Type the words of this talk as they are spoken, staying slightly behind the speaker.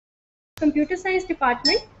Computer Science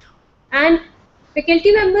Department and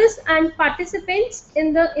faculty members and participants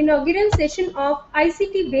in the inaugural session of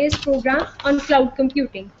ICT based program on cloud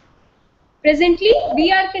computing. Presently,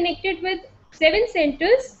 we are connected with 7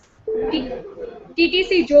 centers: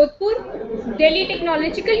 TTC Jodhpur, Delhi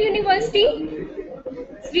Technological University,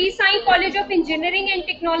 Sri Sai College of Engineering and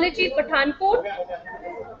Technology, Pathankot,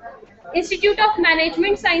 Institute of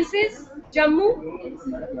Management Sciences, Jammu.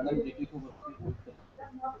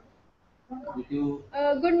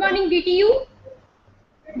 Good morning, DTU.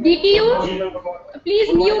 DTU,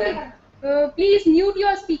 please mute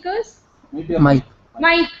your speakers. Mute your mic.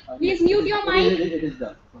 Mic. Please mute your mic. It is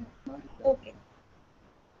done. Okay.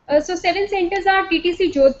 So 7 centers are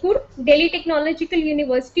TTC Jodhpur, Delhi Technological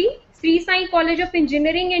University, Sri Sai College of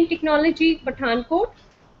Engineering and Technology, Pathankot,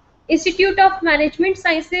 Institute of Management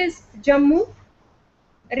Sciences, Jammu,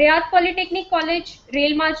 Riyadh Polytechnic College,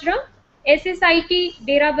 Rail Majra, SSIT,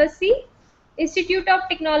 Derabassi, Institute of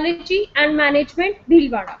Technology and Management,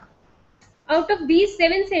 Bhilwara. Out of these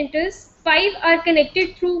 7 centers, 5 are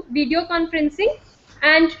connected through video conferencing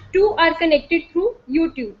and 2 are connected through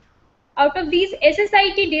YouTube. Out of these,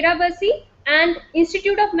 SSIT Derabassi and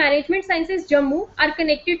Institute of Management Sciences Jammu are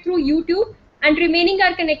connected through YouTube and remaining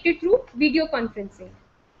are connected through video conferencing.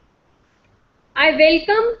 I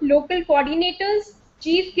welcome local coordinators,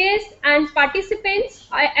 chief guests and participants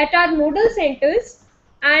at our nodal centers,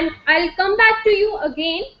 and I'll come back to you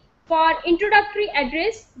again for introductory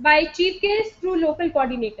address by chief guests through local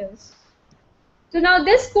coordinators. So now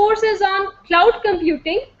this course is on cloud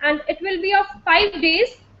computing and it will be of 5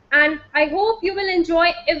 days, and I hope you will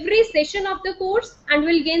enjoy every session of the course and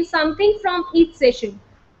will gain something from each session.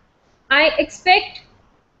 I expect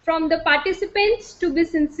from the participants to be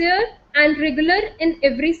sincere and regular in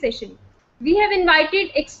every session. We have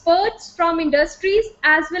invited experts from industries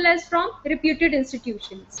as well as from reputed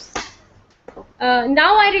institutions.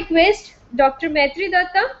 Now I request Dr. Maitri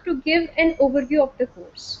Datta to give an overview of the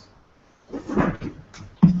course.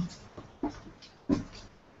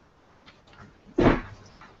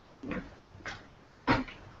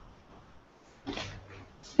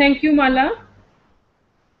 Thank you, Mala.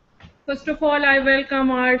 First of all, I welcome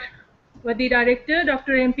our Wadi Director,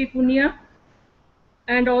 Dr. M.P. Punia,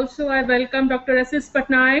 and also I welcome Dr. S.S.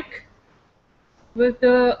 Patnaik, with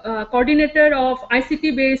the coordinator of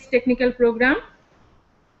ICT-based technical program.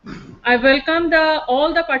 I welcome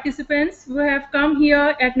all the participants who have come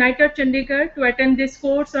here at NITER Chandigarh to attend this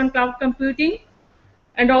course on cloud computing,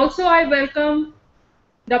 and also I welcome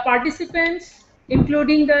the participants,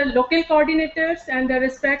 including the local coordinators and the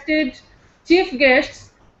respected chief guests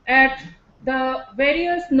at the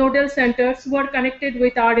various nodal centers who are connected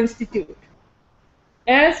with our institute.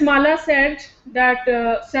 As Mala said, that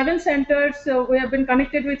 7 centers, we have been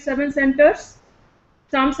connected with 7 centers.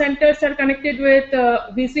 Some centers are connected with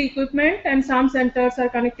VC equipment and some centers are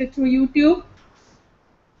connected through YouTube.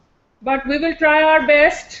 But we will try our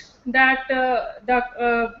best that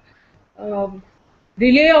the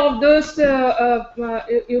relay of this,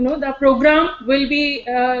 the program will be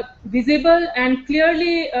visible and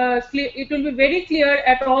clearly, it will be very clear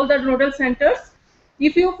at all the nodal centers.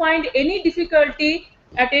 If you find any difficulty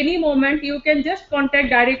at any moment, you can just contact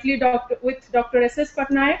directly with Dr. S.S.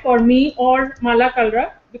 Patnaik or me or Mala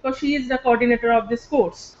Kalra, because she is the coordinator of this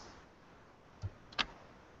course.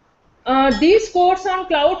 This course on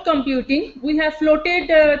cloud computing, we have floated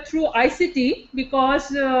through ICT because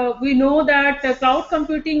we know that cloud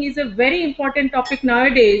computing is a very important topic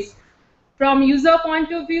nowadays, from user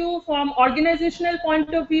point of view, from organizational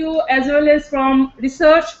point of view, as well as from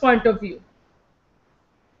research point of view.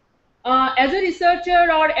 As a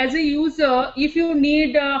researcher or as a user, if you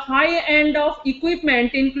need a high end of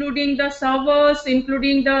equipment, including the servers,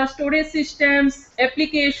 including the storage systems,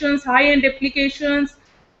 applications, high-end applications,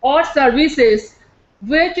 or services,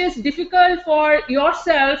 which is difficult for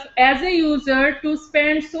yourself as a user to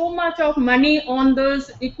spend so much of money on those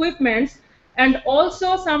equipments, and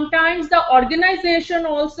also sometimes the organization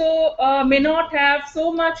also may not have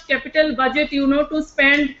so much capital budget, to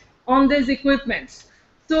spend on these equipments.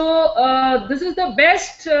 So this is the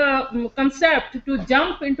best concept to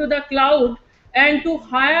jump into the cloud and to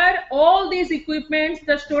hire all these equipments,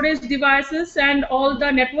 the storage devices and all the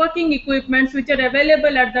networking equipments which are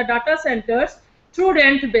available at the data centers through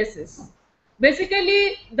rent basis.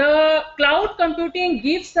 Basically, the cloud computing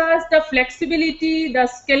gives us the flexibility, the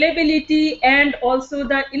scalability, and also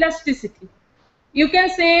the elasticity. You can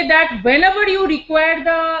say that whenever you require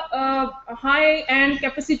the high-end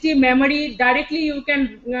capacity memory, directly you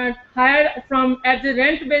can hire from at the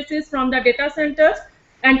rent basis from the data centers.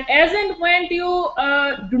 and as and when you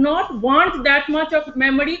do not want that much of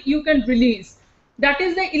memory, you can release. That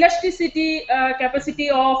is the elasticity capacity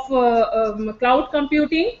of cloud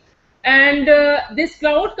computing. And this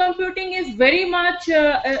cloud computing is very much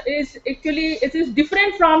is actually, it is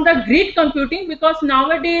different from the grid computing, because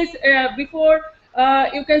nowadays before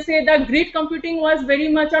you can say that grid computing was very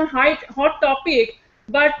much on hot topic,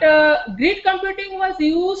 but grid computing was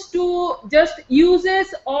used to just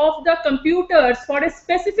uses of the computers for a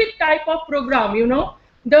specific type of program, you know,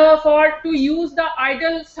 the for to use the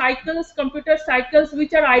idle cycles, computer cycles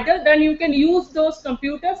which are idle, then you can use those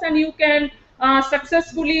computers and you can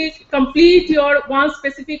successfully complete your one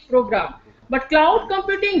specific program. But cloud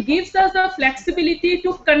computing gives us the flexibility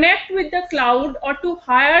to connect with the cloud or to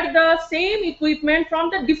hire the same equipment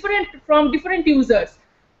from the different users.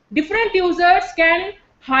 Different users can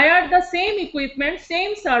hire the same equipment,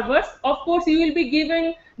 same servers. Of course, you will be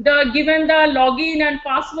given the login and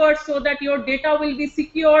password so that your data will be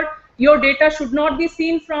secured. Your data should not be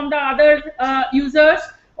seen from the other users.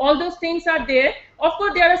 All those things are there. Of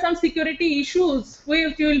course, there are some security issues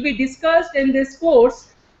which will be discussed in this course.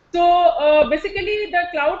 So basically, the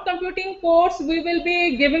cloud computing course we will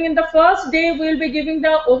be giving in the first day, we will be giving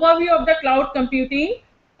the overview of the cloud computing,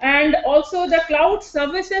 and also the cloud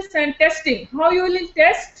services and testing, how you will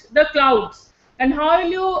test the clouds and how will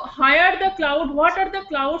you hire the cloud, what are the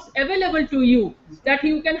clouds available to you that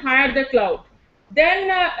you can hire the cloud. Then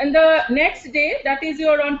in the next day, that is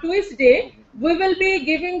your on Tuesday, we will be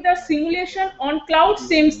giving the simulation on cloud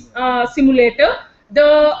sims simulator.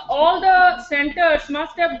 All the centers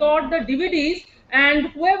must have got the DVDs, and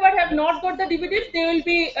whoever have not got the DVDs, they will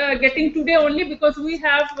be getting today only, because we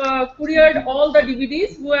have couriered all the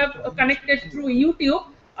DVDs who have connected through YouTube.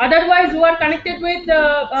 Otherwise, who are connected with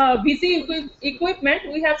VC equipment,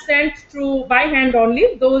 we have sent through by hand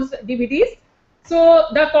only those DVDs. So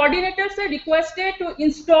the coordinators are requested to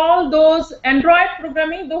install those Android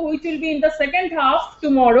programming, which will be in the second half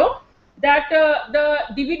tomorrow. That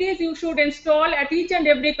the DVDs you should install at each and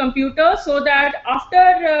every computer, so that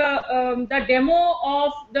after the demo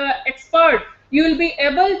of the expert, you will be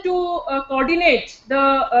able to coordinate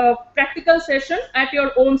the practical session at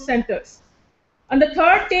your own centers. On the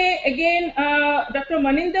third day, again, Dr.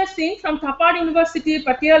 Maninder Singh from Thapar University,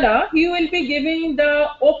 Patiala, he will be giving the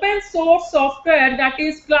open source software, that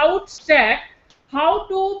is Cloud Stack, how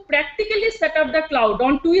to practically set up the cloud.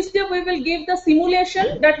 On Tuesday, we will give the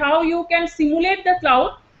simulation, that how you can simulate the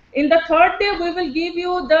cloud. In the third day, we will give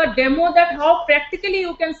you the demo, that how practically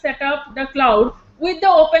you can set up the cloud with the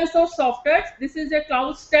open source software. This is a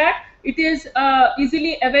Cloud Stack. It is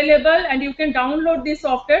easily available, and you can download this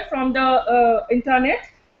software from the internet.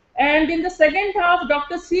 And in the second half,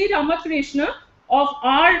 Dr. C. Ramakrishna of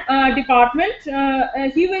our department,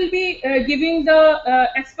 he will be giving the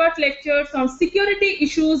expert lectures on security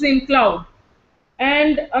issues in cloud.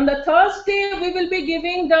 And on the Thursday, we will be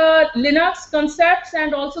giving the Linux concepts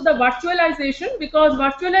and also the virtualization, because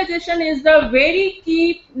virtualization is the very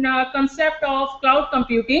key concept of cloud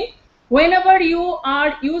computing. Whenever you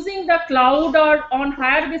are using the cloud or on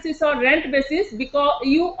hire basis or rent basis, because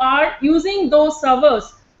you are using those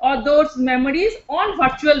servers or those memories on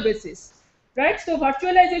virtual basis, right? So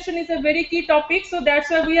virtualization is a very key topic. So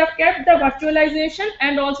that's why we have kept the virtualization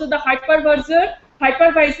and also the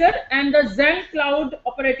hypervisor and the Zen cloud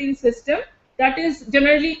operating system, that is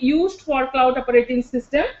generally used for cloud operating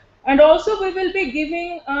system. And also we will be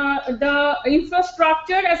giving the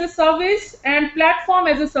infrastructure as a service and platform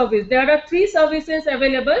as a service. There are 3 services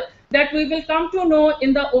available that we will come to know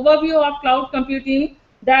in the overview of cloud computing,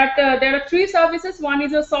 that there are 3 services. One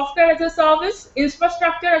is a software as a service,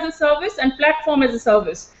 infrastructure as a service, and platform as a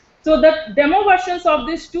service. So the demo versions of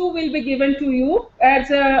these 2 will be given to you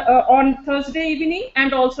as on Thursday evening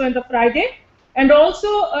and also on the Friday. And also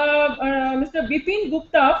Mr. Bipin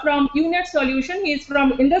Gupta from UNET Solution, he is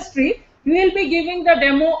from industry, he will be giving the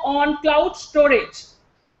demo on cloud storage.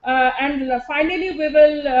 And finally, we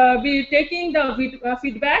will be taking the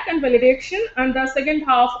feedback and validation on the second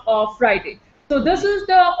half of Friday. So this is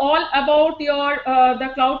all about your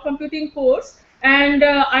the cloud computing course. And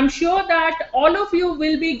I'm sure that all of you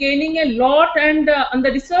will be gaining a lot, and on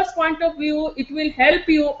the research point of view, it will help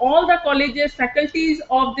you, all the colleges, faculties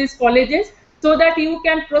of these colleges, so that you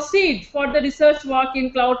can proceed for the research work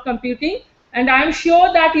in cloud computing. And I am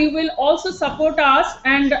sure that you will also support us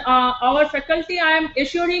and our faculty. I am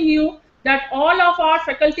assuring you that all of our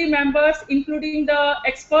faculty members, including the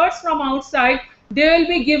experts from outside, they will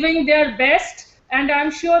be giving their best, and I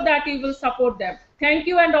am sure that you will support them. Thank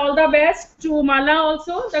you and all the best to Mala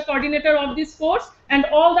also, the coordinator of this course, and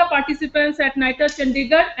all the participants at NITA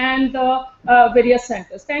Chandigarh and the various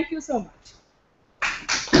centers. Thank you so much.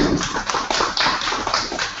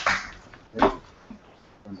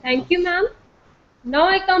 Thank you, ma'am. Now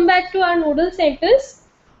I come back to our nodal centers.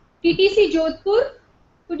 TTC Jodhpur,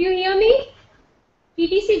 could you hear me?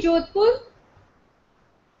 TTC Jodhpur.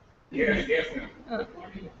 Yes, ma'am.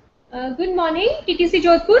 Good morning, TTC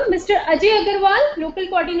Jodhpur. Mr. Ajay Agarwal, local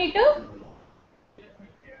coordinator.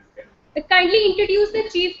 Kindly introduce the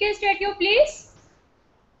chief guest at your place.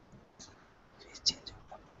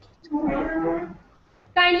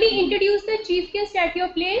 Kindly introduce the chief guest at your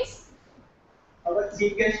place. Our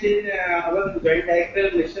chief guest is our joint director,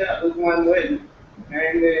 Mr. Innaugural,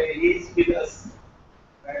 and he is with us.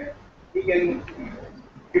 He can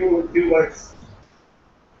give few words.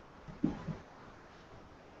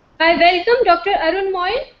 I welcome Dr. Arun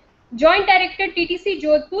Moyle, Joint Director TTC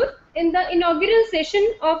Jodhpur, in the inaugural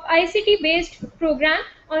session of ICT-based program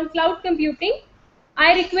on cloud computing.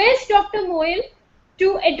 I request Dr. Moyle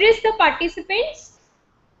to address the participants.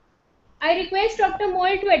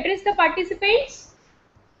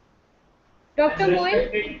 Dr.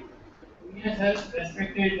 Moyle. Yes,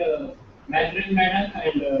 respected Madam and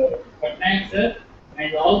Patnaik sir,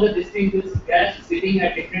 and all the distinguished guests sitting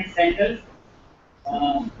at different centers.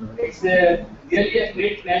 It's really a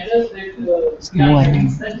great pleasure that we are having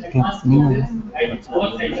such advanced courses at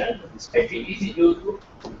our center at TTC Jodhpur.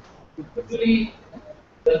 Actually,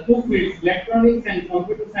 the two fields, electronics and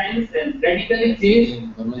computer science, and radically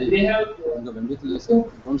changed. They have been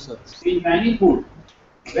manifold.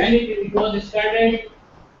 When it was started, it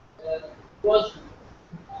was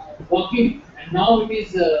working, and now it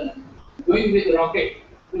is going with rocket.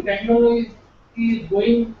 So technology is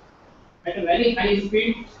going at a very high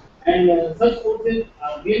speed, and such courses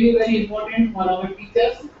are really very important for our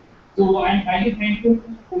teachers. So I am highly thankful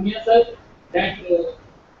to Punya sir that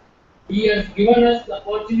he has given us the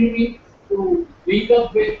opportunity to link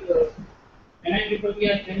up with NITTE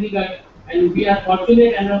Chandigarh, and we are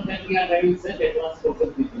fortunate enough that we are having such advanced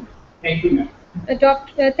courses with you. Thank you, ma'am.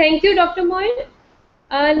 Thank you, Dr. Moyle.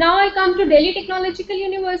 Now I come to Delhi Technological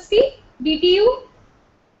University, DTU.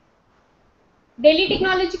 Delhi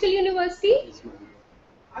Technological University.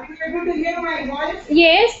 Are you able to hear my voice?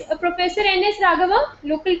 Yes, Professor N.S. Raghava,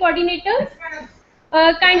 local coordinator.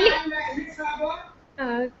 Kindly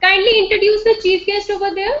introduce the chief guest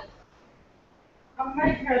over there.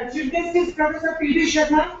 My chief guest is Professor P.D.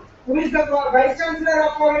 Sharma, who is the Vice Chancellor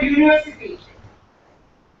of our university.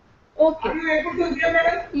 Okay. Are you able to hear,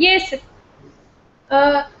 madam? Yes.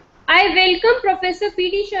 I welcome Professor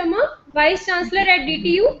P.D. Sharma, Vice Chancellor at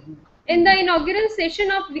DTU, in the inaugural session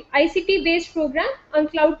of ICT-based program on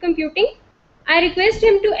cloud computing. I request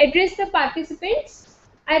him to address the participants.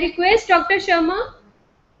 I request Dr. Sharma,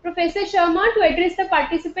 Professor Sharma, to address the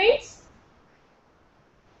participants.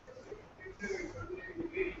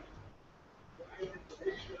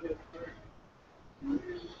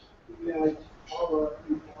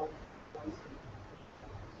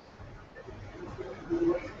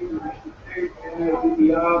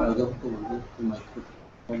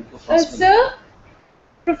 Sir,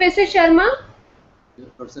 Professor Sharma,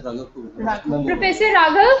 Professor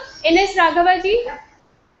Raghav, N.S. Raghava ji,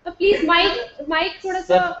 please mic थोड़ा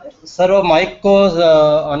सा sir वो mic को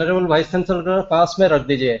honourable vice chancellor के पास में रख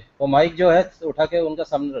दीजिए, वो mic जो है उठा के उनका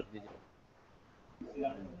सामने रख दीजिए.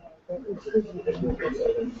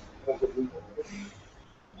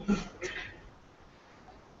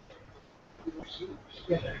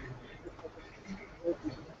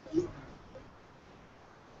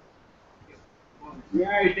 May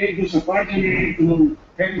I take this opportunity to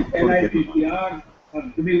thank NITTR for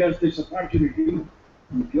giving us this opportunity to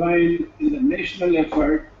join in the national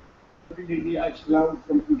effort to build India's cloud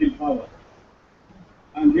computing power.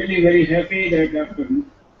 I'm really very happy that Dr.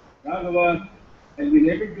 Raghava has been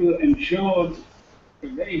able to ensure a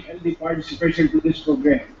very healthy participation to this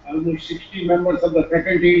program. Almost 60 members of the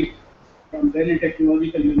faculty from Delhi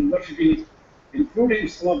Technological University, including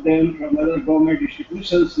some of them from other government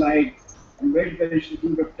institutions like Ambedkar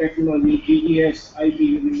Institute of Technology, GGS, IB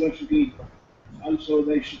University, also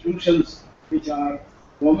the institutions which are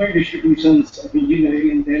government institutions of engineering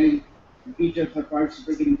in Delhi, teachers are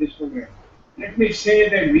participating in this program. Let me say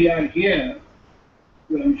that we are here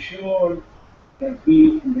to ensure that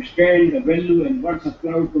we understand the value and worth of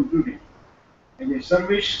cloud computing as a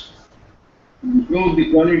service to improve the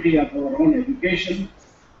quality of our own education,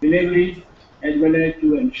 delivery, as well as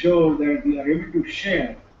to ensure that we are able to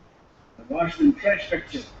share the vast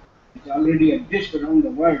infrastructure which already exists around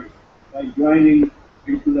the world by joining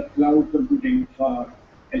into the cloud computing for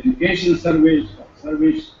education service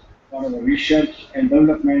for our research and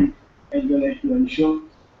development, as well as to ensure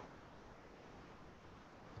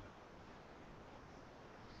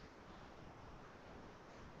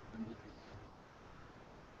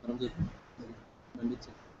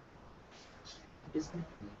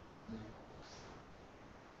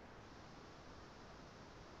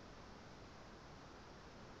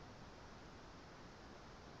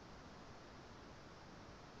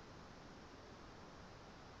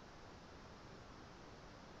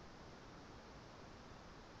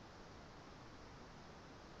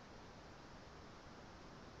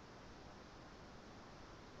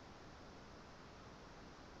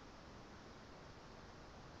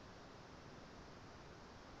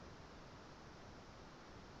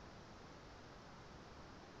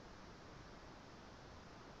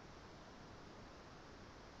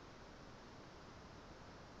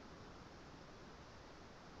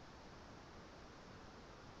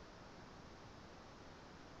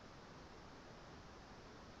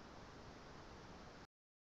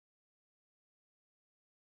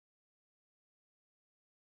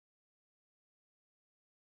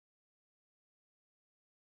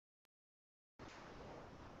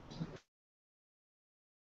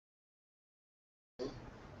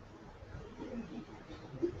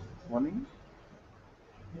morning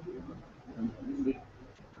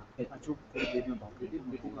जो थोड़ी देर में बात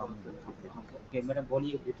करेंगे programme okay madam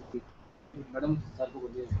बोलिए madam sir को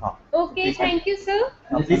बोलिए हाँ Okay, thank you, sir.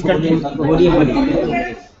 Please continue sir को बोलिए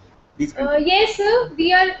please Yes, sir, we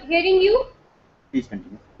are hearing you. Please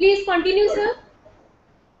continue Please continue, sir.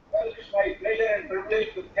 Well, it's my pleasure and privilege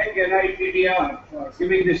to thank NITDR for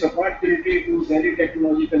giving this opportunity to Delhi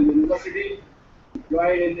Technological University to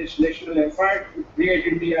join in this national effort to create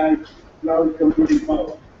India's cloud computing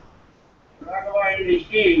power. Raghav and his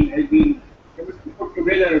team has been able to put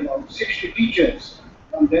together about 60 teachers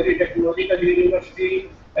from Delhi Technological University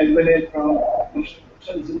as well as from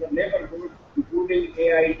institutions in the neighborhood, including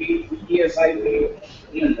AIT, ESIT,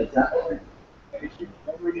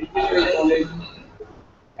 Government Engineering College,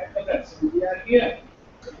 and others. We are here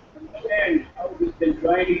to understand how we can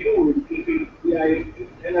join you in keeping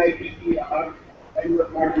NITTR and your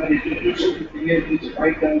partner institutions to create this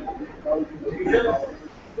vital cloud computing power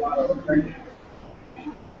for our country.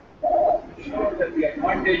 Sure that the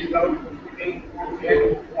advantage cloud computing get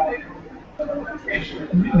by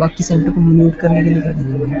बाकी centre को mute करने के लिए कर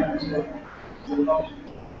देंगे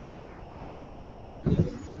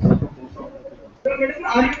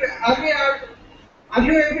Madam, are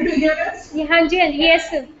you able to hear us? हाँ जी, yes,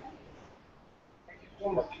 sir. so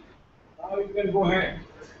much. Now you can go ahead.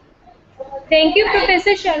 Thank you,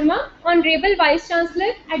 Professor Sharma, Honorable Vice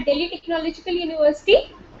Chancellor at Delhi Technological University.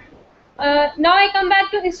 Now I come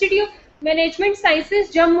back to Institute of Management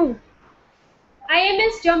Sciences, Jammu.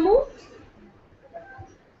 IMS Jammu.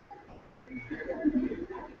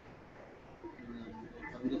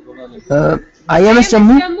 IMS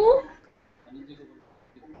Jammu. Jammu.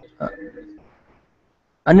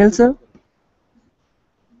 Anil sir.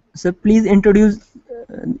 Sir, please introduce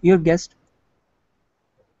your guest.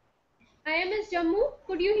 IMS Jammu.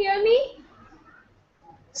 Could you hear me?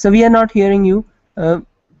 Sir, we are not hearing you.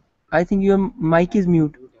 I think your mic is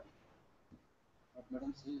mute.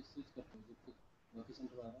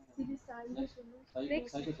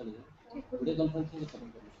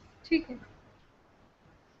 ठीक है.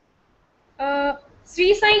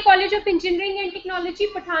 Sri Sai College of Engineering and Technology,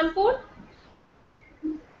 Pathankot.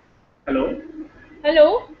 Hello. Hello.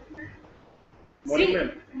 Morning,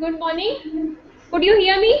 ma'am. Good morning. Could you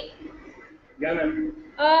hear me? Yeah, ma'am.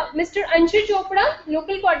 Mr. Anshul Chopra,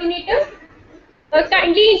 local coordinator.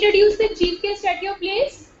 Kindly introduce the chief guest at your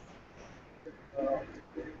place.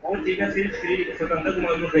 All teachers is Sri Swatanta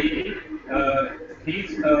Kumar Mukherjee. He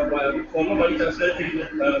is former Vice Chancellor of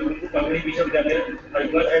Guru Public Vishwavidyalaya,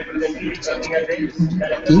 Haridwar, and presently serving as a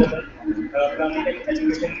Director General, Primary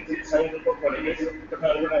Education in Science Group of Colleges,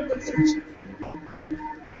 Pathankot and Pathankot.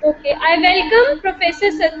 Okay, I welcome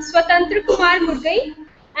Professor Swatantra Kumar Murgai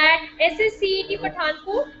at SSCET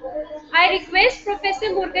Pathankot. I request Professor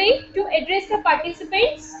Murgai to address the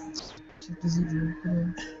participants.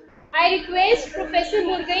 I request Professor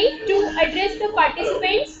Murgai to address the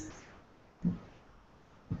participants.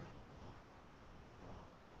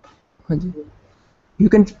 You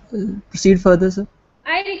can proceed further, sir.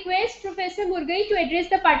 I request Professor Murgai to address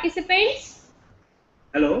the participants.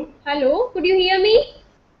 Hello. Hello, could you hear me?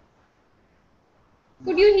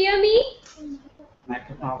 Could you hear me?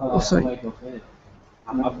 Oh, sorry.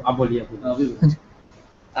 आप बोलिए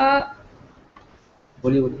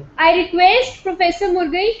I request Professor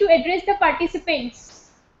Murgai to address the participants.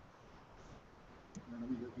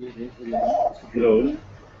 Hello.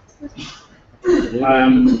 I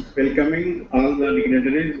am welcoming all the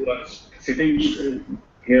dignitaries who are sitting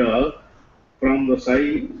here from the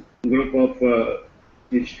SAI group of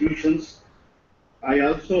institutions. I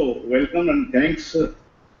also welcome and thanks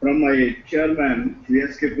from my chairman,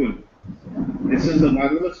 V.S.K. Pul. This is a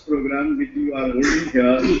marvelous program which you are holding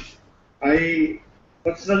here. I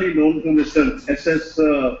personally known to Mr. S.S.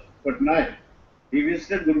 Patnaik. He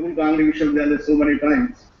visited Gurukul Kamli Vishwavidyalaya so many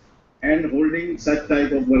times and holding such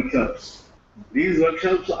type of workshops. These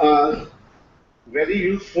workshops are very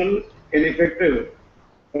useful and effective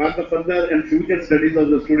for the further and future studies of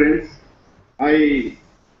the students. I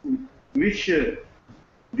wish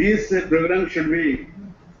these programs should be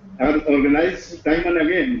organized time and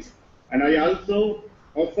again. And I also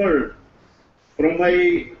offer from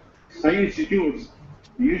my science institutes,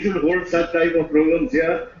 you should hold such type of programs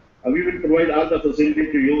here. We will provide all the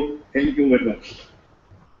facility to you. Thank you very much.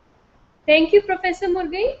 Thank you, Professor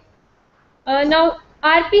Murgai. Now,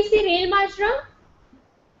 RPC Rail Majra.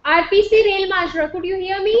 RPC Rail Majra, could you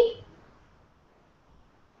hear me?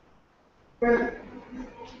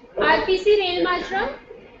 RPC Rail Majra.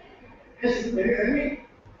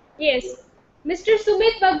 Yes. Mr.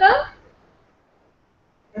 Sumit Bagga.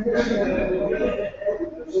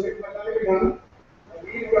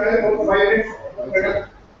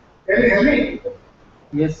 Can you hear me?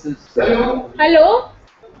 Yes, yes. Hello? Hello.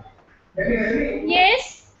 Can you hear me?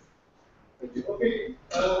 Yes. Okay.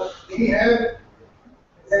 We have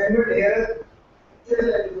segment here. We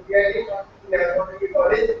have already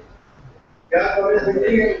college. We are college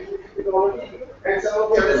building and some of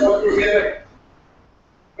the others also here.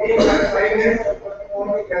 We have 5 minutes of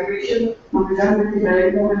graduation to present with the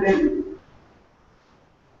diagram and then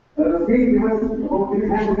please give us opening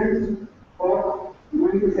 4 minutes for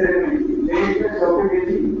doing the ceremony. They request Dr.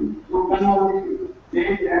 Devi to come on the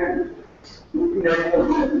stage and do the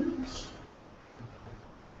diagram.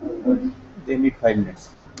 They need 5 minutes.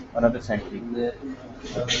 Another scientific.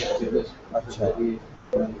 अच्छा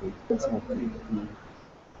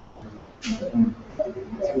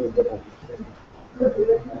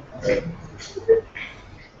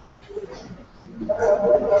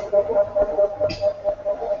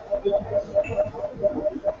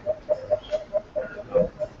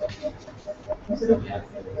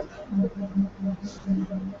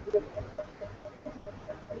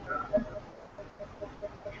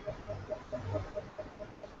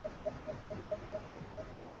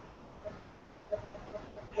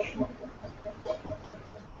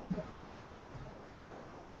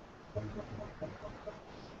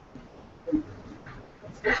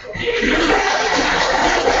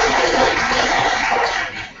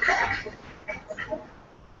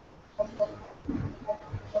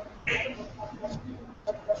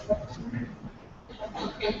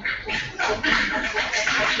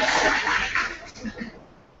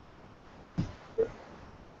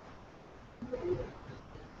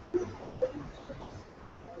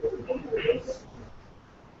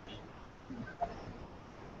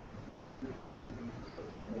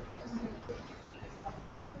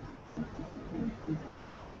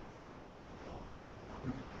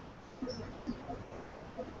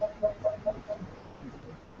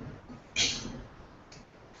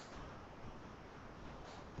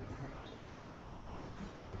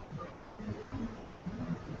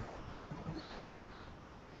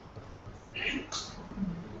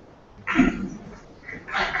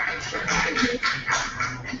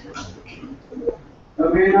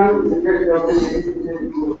We now suggest Dr. Devi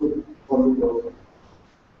to follow the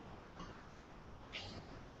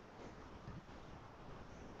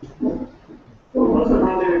So first of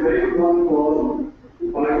all, a very good morning to all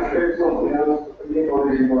participants of the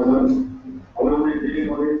college in Guadalajara, along with the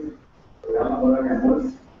college, Ramapura campus,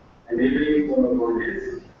 and neighboring colleges.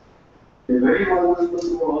 A very warm welcome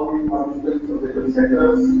to all the participants of the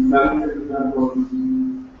centers, parents and courses,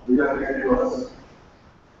 which are connected to us.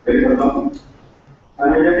 Very welcome. And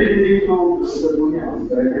I definitely to Mr. Punia,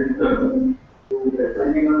 Director, to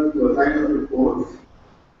assigning us to assign us the course.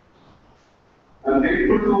 I'm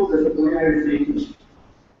grateful to Mr. Punia team,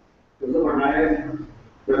 Mr. Patnaik,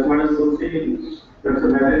 Mr. Sosi, Mr.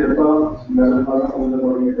 Mehta, Mr. Para, the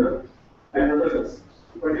coordinator, and others,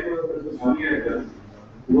 particularly Mr. Punia,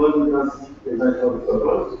 who was with us in that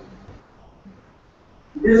course.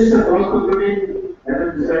 This responsibility has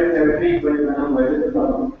been decided every by Madam Vaidya,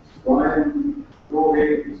 so I am no way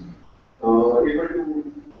able to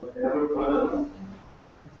have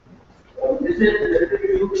this is relatively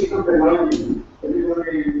new piece of technology.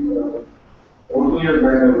 Everybody, 2 years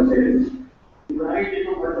back, I would say. Even I did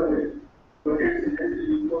not much of it, but it's essentially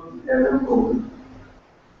useful as a code.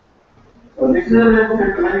 Dictionary of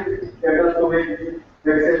centralized data storage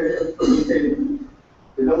access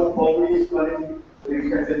without formally planning the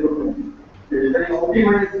access to it is an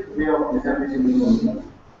optimized way of establishing the system.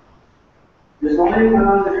 This morning, when I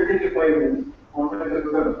was reading the file on my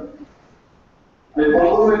computer, I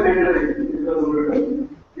follow a mandatory in the computer.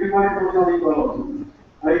 If I put on the column,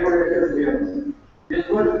 I got access here. This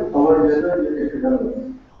was our general electrical.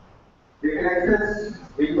 We can access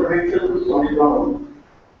information on the ground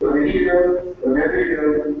to anywhere, to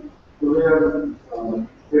everywhere, to their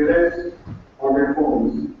devices on their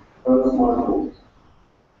phones or the smartphones.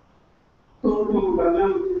 So to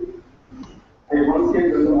conclude, I once again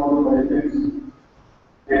welcome all the participants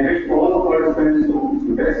and wish all the participants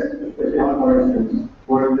to best, especially all participants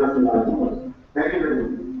who are just in our numbers. Thank you very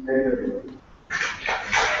much. Thank you very much.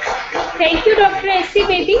 Thank you, Dr. S.C.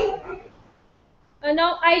 Bedi.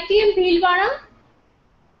 Now, ITM Bhilwara.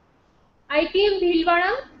 ITM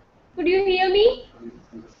Bhilwara, could you hear me?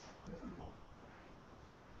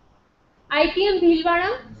 ITM Bhilwara.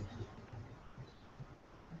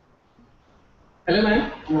 Hello,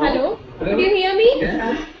 ma'am. Hello. Could you hear me?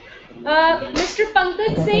 Yes. Mr.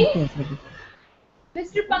 Pankaj Singh.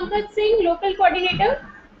 Mr. Pankaj Singh, local coordinator.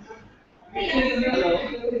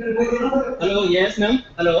 Hello, yes, ma'am.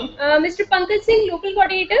 Hello. Mr. Pankaj Singh, local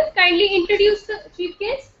coordinator, kindly introduce the chief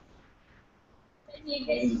guest.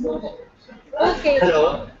 Okay.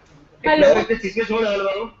 Hello. Hello.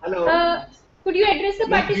 Hello. Could you address the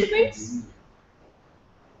participants?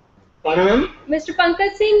 Pardon, ma'am? Mr.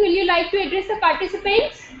 Pankaj Singh, will you like to address the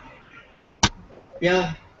participants?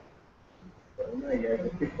 Yeah.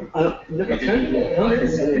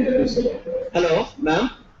 Hello, ma'am.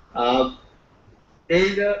 There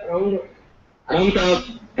is around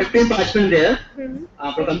 15 participants there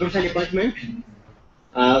from computer science department.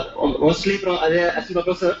 Mostly from assistant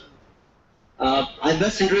professor. I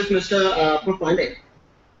just introduce Mr. Pur Pandey.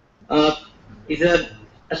 He's a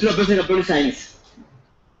assistant professor in computer science.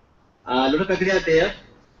 Lot of faculty are there.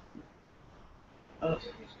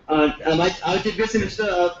 Our chief guest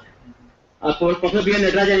Mr. Professor B.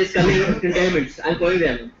 Natarajan is coming in 10 minutes. I'm calling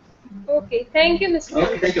them. Okay, thank you, Mr.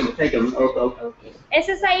 Okay, thank you. Thank you. Okay.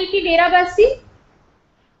 SSIET Derabasi.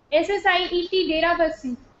 SSIET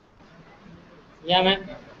Derabasi. Yeah, ma'am.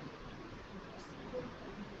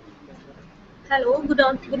 Hello,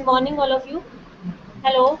 good morning, all of you.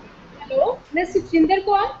 Hello. Hello, Ms. Suchinder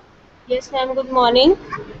Kaur. Yes, ma'am, good morning.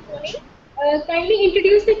 Kindly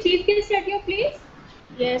introduce the chief guest at your place.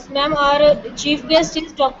 Yes, ma'am, our chief guest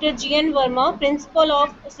is Dr. G.N. Verma, principal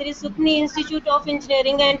of Sri Sukni Institute of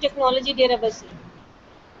Engineering and Technology, Derabasi.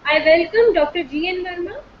 I welcome Dr. G.N.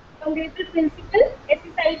 Verma, Congressional Principal,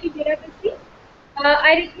 SSIT Derabasi.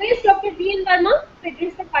 I request Dr. G.N. Verma to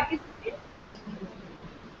address the participants.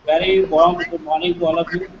 Very warm good morning to all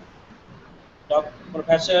of you. Dr.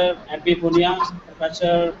 Professor M.P. Punia,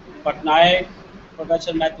 Professor Patnaik,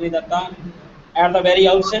 Professor Maitri Datta. At the very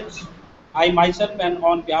outset, I myself and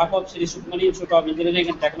on behalf of Sri Sukmani Institute of Engineering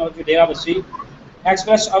and Technology, Derabasi,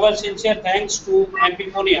 express our sincere thanks to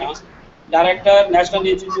M.P. Punia, Director, National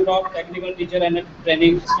Institute of Technical Teacher and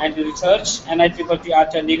Training and Research, NITTR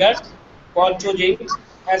Chandigarh, for choosing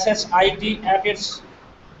SSIT at its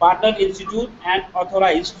partner institute and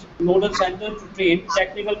authorized nodal center to train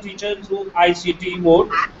technical teachers through ICT mode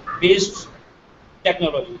based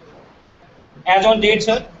technology. As on date,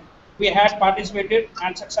 sir, we had participated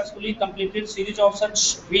and successfully completed series of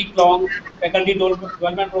such week-long faculty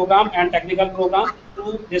development program and technical program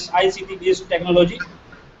through this ICT based technology,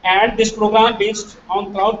 and this program based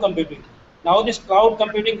on cloud computing. Now this cloud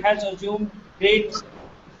computing has assumed great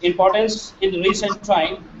importance in recent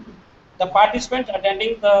time. The participants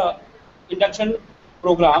attending the induction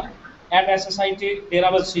program at SSIT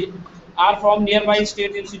Derabasi are from nearby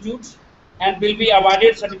state institutes and will be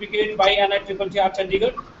awarded certificate by NITTR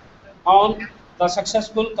Chandigarh on the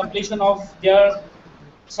successful completion of their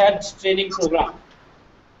said training program.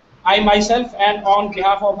 I myself and on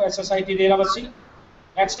behalf of SSIT Derabasi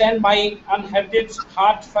extend my unheralded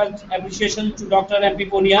heartfelt appreciation to Dr. M.P.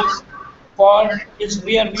 Punia for his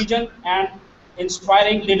rare vision and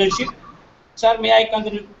inspiring leadership. Sir, may I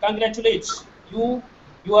congratulate you,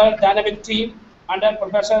 your dynamic team under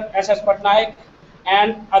Professor S.S. Patnaik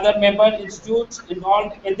and other member institutes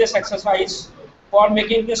involved in this exercise for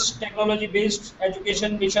making this technology-based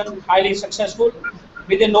education mission highly successful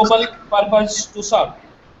with a noble purpose to serve.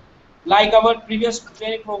 Like our previous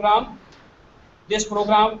training program, this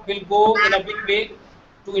program will go in a big way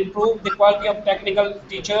to improve the quality of technical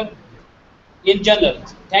teacher in general.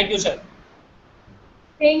 Thank you, sir.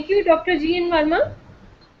 Thank you, Dr. G.N. Verma.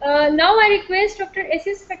 Now I request Dr.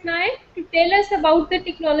 S.S. Patnaik to tell us about the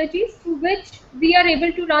technologies through which we are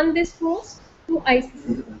able to run this course through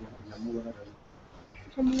ICT.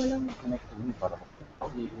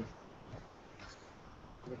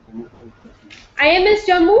 IMS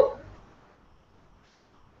Jammu.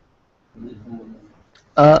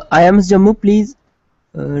 IMS Jammu, please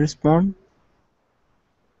respond.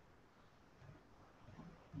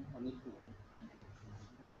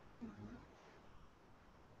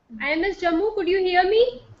 IMS Jammu, could you hear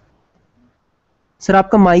me? Sir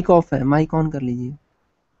आपका mic off है, mic on कर लीजिए.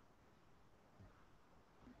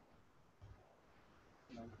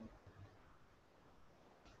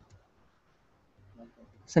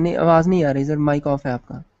 Sir नहीं, आवाज नहीं आ रही sir, mic off है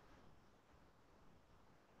आपका.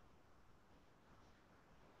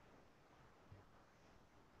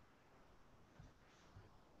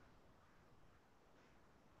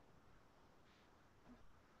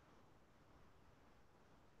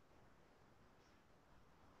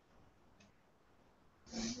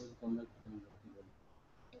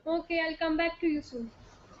 Okay, I'll come back to you soon.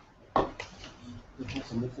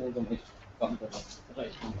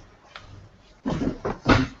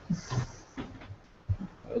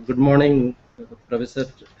 Good morning, Professor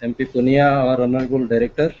MP Punia, our Honorable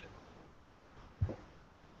Director,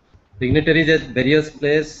 dignitaries at various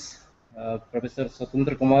places, Professor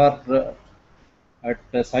Swatandra Kumar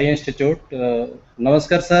at Sai Institute.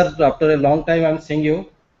 Namaskar, sir. After a long time, I'm seeing you.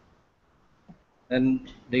 And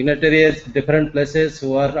dignitaries at different places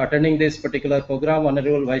who are attending this particular program,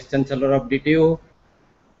 Honorable Vice Chancellor of DTU.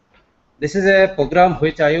 This is a program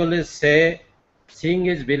which I always say, seeing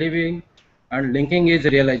is believing and linking is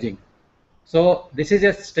realizing. So this is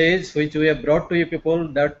a stage which we have brought to you people,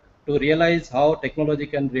 that to realize how technology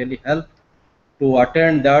can really help to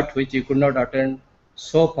attend that which you could not attend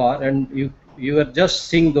so far, and you are just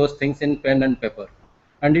seeing those things in pen and paper,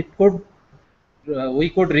 and it could we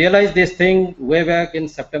could realize this thing way back in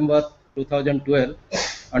September 2012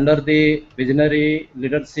 under the visionary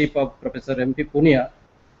leadership of Professor MP Punia,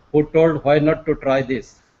 who told why not to try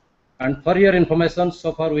this. And for your information,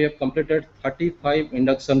 so far we have completed 35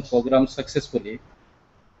 induction programs successfully.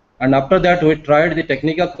 And after that, we tried the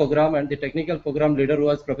technical program, and the technical program leader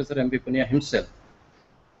was Professor MP Punia himself.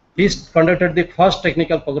 He conducted the first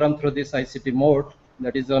technical program through this ICT mode,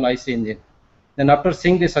 that is on IC engine. Then after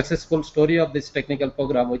seeing the successful story of this technical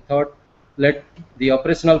program, we thought, let the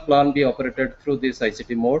operational plan be operated through this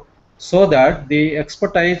ICT mode, so that the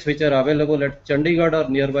expertise which are available at Chandigarh or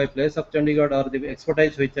nearby place of Chandigarh, or the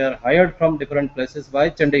expertise which are hired from different places by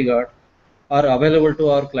Chandigarh, are available to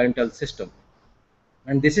our clientele system.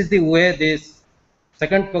 And this is the way this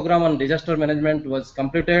second program on disaster management was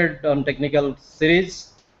completed on technical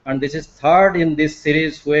series, and this is third in this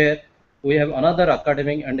series where we have another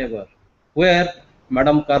academic endeavor, where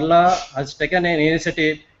Madam Carla has taken an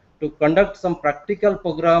initiative to conduct some practical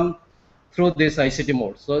program through this ICT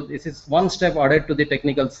mode. So this is one step added to the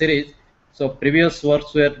technical series. So previous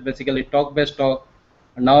works were basically talk-based talk,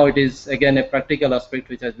 and now it is again a practical aspect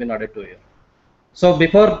which has been added to here. So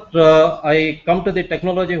before I come to the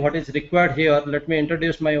technology, what is required here, let me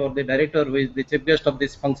introduce the director, who is the chief guest of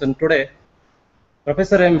this function today.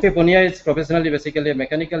 Professor MP Punia is professionally basically a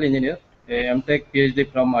mechanical engineer, a MTech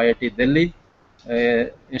PhD from IIT Delhi,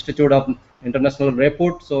 Institute of International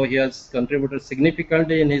Repute. So he has contributed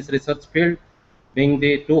significantly in his research field, being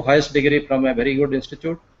the 2 highest degree from a very good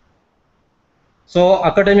institute. So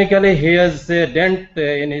academically, he has a dent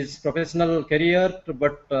in his professional career,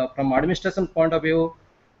 but from administration point of view,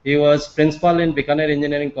 he was principal in Bikaner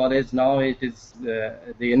Engineering College. Now it is the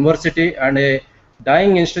university, and a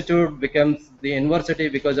dying institute becomes the university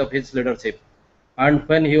because of his leadership. And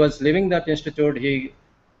when he was leaving that institute, he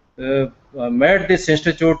made this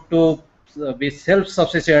institute to be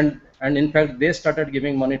self-sufficient, and in fact, they started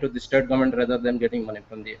giving money to the state government rather than getting money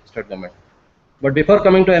from the state government. But before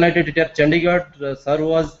coming to NIT Chandigarh, sir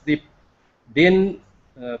was the Dean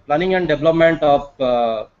Planning and Development of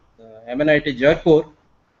MNIT Jaipur,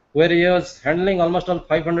 where he was handling almost all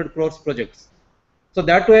 500 crores projects. So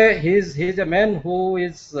that way, he's a man who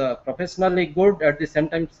is professionally good, at the same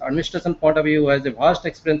time administration point of view, has a vast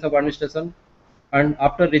experience of administration. And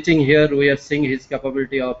after reaching here, we are seeing his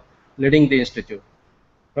capability of leading the institute.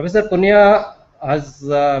 Professor Punia has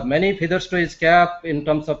many feathers to his cap in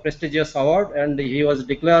terms of prestigious award, and he was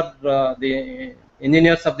declared the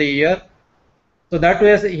Engineers of the Year. So that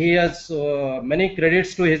way he has many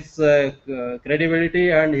credits to his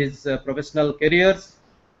credibility and his professional careers.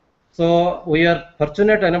 So we are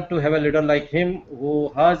fortunate enough to have a leader like him, who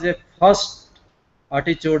has a first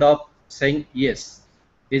attitude of saying yes.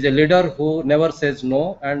 He is a leader who never says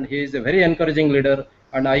no, and he is a very encouraging leader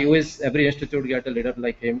and I wish every institute get a leader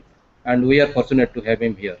like him, and we are fortunate to have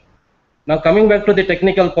him here. Now coming back to the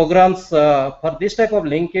technical programs, for this type of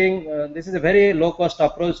linking, this is a very low cost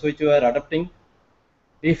approach which we are adopting.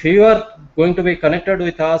 If you are going to be connected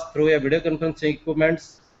with us through a video conferencing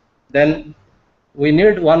equipments, then we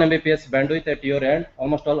need 1 Mbps bandwidth at your end.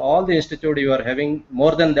 Almost all the institute you are having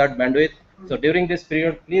more than that bandwidth. So during this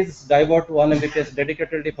period, please divert 1 Mbps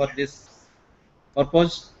dedicatedly for this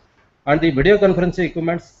purpose. And the video conferencing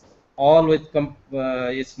equipments, all with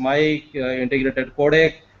is mic, integrated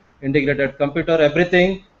codec, integrated computer,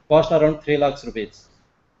 everything cost around 3 lakhs rupees.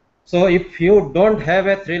 So if you don't have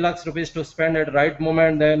a 3 lakhs rupees to spend at right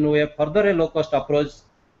moment, then we have further a low cost approach,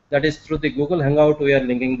 that is through the Google Hangout we are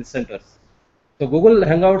linking the centers. So Google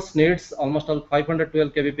Hangouts needs almost all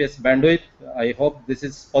 512 kbps bandwidth. I hope this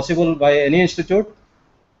is possible by any institute.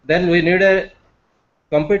 Then we need a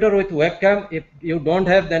computer with webcam. If you don't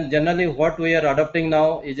have, then generally what we are adopting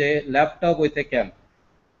now is a laptop with a cam.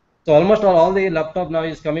 So almost all the laptop now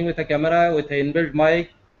is coming with a camera with an inbuilt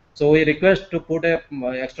mic. So we request to put a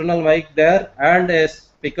external mic there and a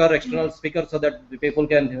speaker, external speaker, so that the people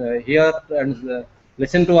can hear and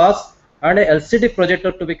listen to us, and a LCD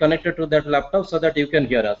projector to be connected to that laptop so that you can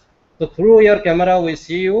hear us. So through your camera we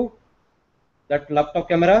see you, that laptop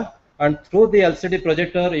camera, and through the LCD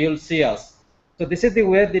projector you will see us. So this is the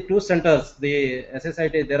way the two centers, the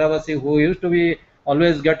SSIT Deravasi, who used to be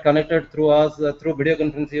always get connected through us, through video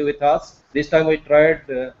conferencing with us. This time we tried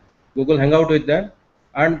Google Hangout with them,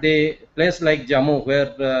 and the place like Jammu,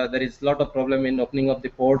 where there is a lot of problem in opening of the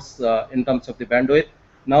ports in terms of the bandwidth.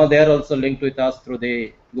 Now they are also linked with us through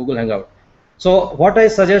the Google Hangout. So what I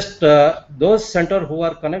suggest, those center who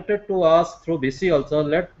are connected to us through BC also,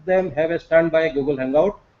 let them have a standby Google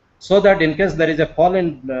Hangout, so that in case there is a fall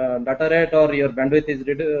in data rate or your bandwidth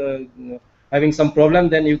is having some problem,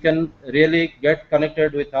 then you can really get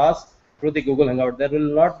connected with us through the Google Hangout. There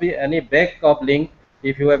will not be any backup link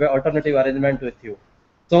if you have an alternative arrangement with you.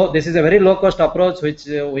 So this is a very low cost approach which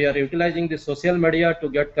we are utilizing the social media to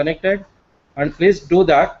get connected, and please do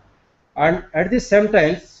that. And at the same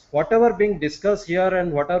time, whatever being discussed here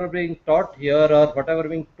and whatever being taught here or whatever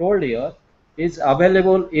being told here is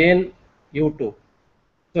available in YouTube.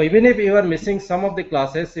 So even if you are missing some of the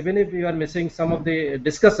classes, even if you are missing some of the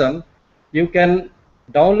discussion, you can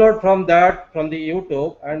download from that from the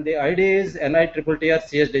YouTube, and the ID is NITTR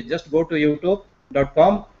CSD. Just go to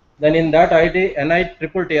youtube.com. Then in that ID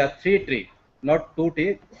NITTR 3T, not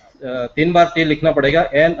 2T, 3 bar T लिखना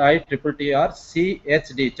पड़ेगा, NITTR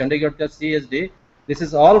CHD, Chandigarh का CSD. This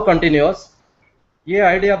is all continuous. ये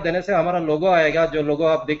ID आप देने से हमारा लोगो आएगा, जो लोगो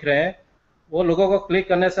आप दिख रहे हैं, वो लोगों को क्लिक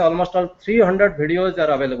करने से almost all 300 videos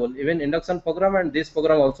are available. Even induction program and this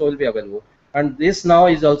program also will be available. And this now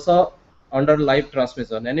is also under live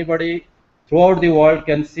transmission. Anybody throughout the world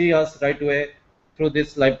can see us right away through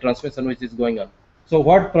this live transmission which is going on. So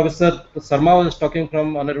what Professor Sharma was talking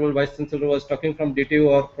from, Honorable Vice Chancellor was talking from DTU,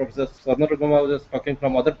 or Professor Swarnara Kumar was talking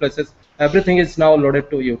from other places, everything is now loaded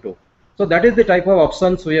to YouTube. So that is the type of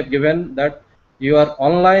options we have given, that you are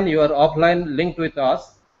online, you are offline, linked with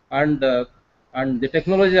us, and the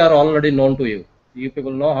technology are already known to you. You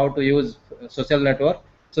people know how to use social network.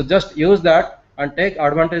 So just use that and take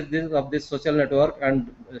advantage of this social network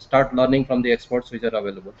and start learning from the experts which are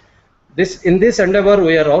available. In this endeavor,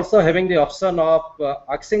 we are also having the option of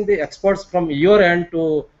asking the experts from your end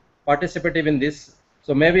to participate in this.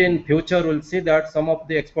 So maybe in future we'll see that some of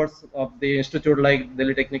the experts of the institute like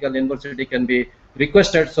Delhi Technical University can be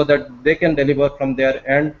requested, so that they can deliver from their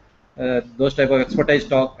end those type of expertise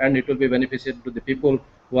talk, and it will be beneficial to the people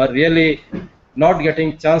who are really not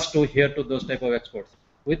getting chance to hear to those type of experts.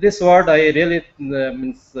 With this word, I really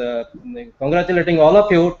congratulating all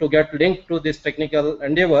of you to get linked to this technical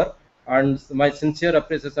endeavor, and my sincere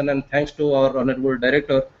appreciation and thanks to our Honorable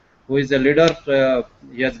Director, who is a leader.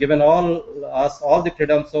 He has given us all the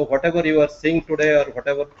freedom. So whatever you are seeing today, or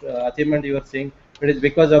whatever achievement you are seeing, it is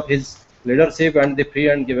because of his leadership and the free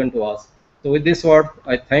hand given to us. So with this word,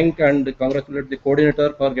 I thank and congratulate the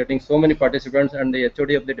coordinator for getting so many participants, and the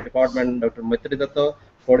HOD of the department, Dr. Maitri Datta,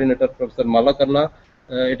 coordinator Professor Mala Karla.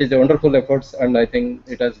 It is a wonderful efforts, and I think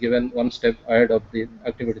it has given one step ahead of the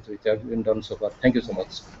activities which have been done so far. Thank you so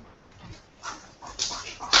much.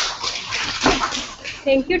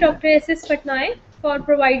 Thank you, Dr. S.S. Patnaik, for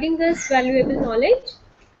providing us valuable knowledge.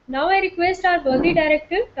 Now I request our worthy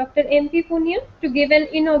director, Dr. M.P. Punia, to give an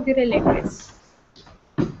inaugural address.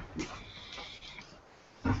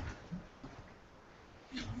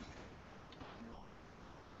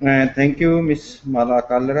 Thank you, Ms. Mala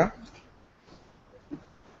Kalra,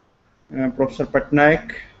 Professor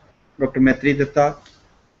Patnaik, Dr. Maitri Datta,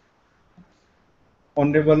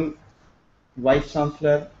 Honorable Vice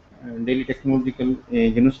Chancellor, Delhi Technological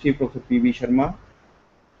University, Professor P.V. Sharma,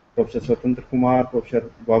 Professor Swatantra Kumar,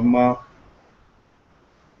 Professor Verma,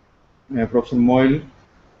 Professor Moyle.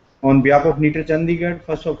 On behalf of NITR Chandigarh,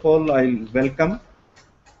 first of all, I welcome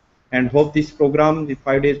and hope this program, the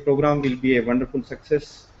 5 days program, will be a wonderful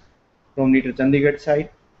success from NITR Chandigarh side.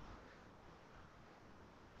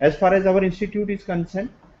 As far as our institute is concerned,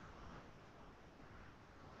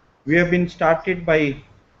 we have been started by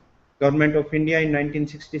Government of India in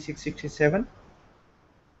 1966-67,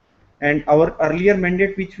 and our earlier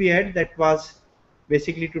mandate which we had, that was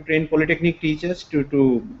basically to train polytechnic teachers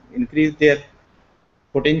to increase their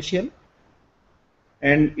potential,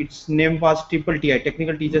 and its name was TTI,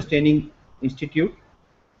 Technical Teachers Training Institute.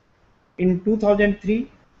 In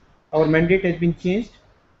 2003, our mandate has been changed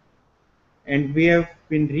and we have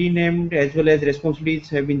been renamed, as well as responsibilities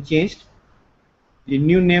have been changed. The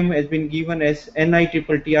new name has been given as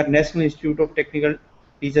NITTR, National Institute of Technical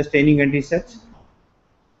Teachers Training and Research.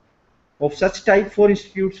 Of such type, 4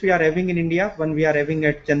 institutes we are having in India. One we are having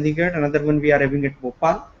at Chandigarh, another one we are having at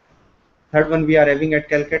Bhopal, third one we are having at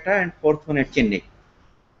Calcutta, and fourth one at Chennai.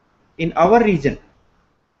 In our region,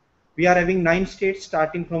 we are having 9 states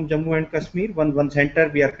starting from Jammu and Kashmir. One center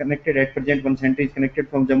we are connected at present. One center is connected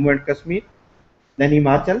from Jammu and Kashmir. Then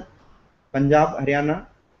Himachal, Punjab, Haryana,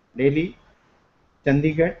 Delhi,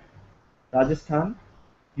 Chandigarh, Rajasthan,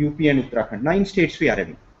 UP and Uttarakhand. 9 states we are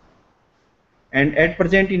having. And at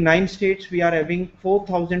present in 9 states we are having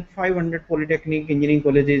 4,500 polytechnic, engineering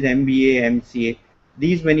colleges, MBA, MCA.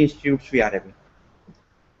 These many institutes we are having.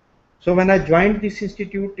 So when I joined this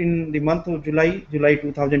institute in the month of July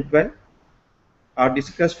 2012, I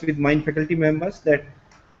discussed with my faculty members that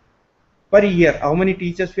per year how many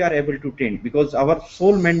teachers we are able to train, because our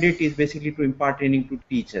sole mandate is basically to impart training to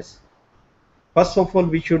teachers. First of all,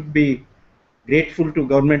 we should be grateful to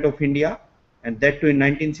Government of India, and that too in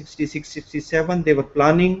 1966-67 they were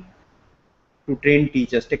planning to train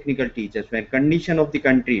teachers, technical teachers. When condition of the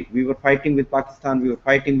country, we were fighting with Pakistan, we were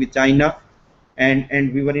fighting with China,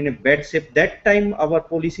 and we were in a bad shape. That time our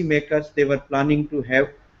policy makers, they were planning to have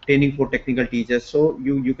training for technical teachers. So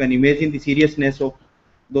you can imagine the seriousness of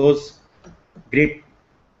those great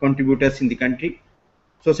contributors in the country.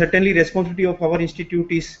 So certainly responsibility of our institute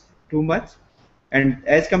is too much, and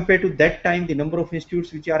as compared to that time, the number of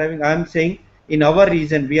institutes which are having, I am saying in our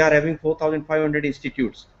region we are having 4,500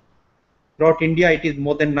 institutes. Throughout India it is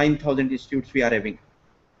more than 9,000 institutes we are having.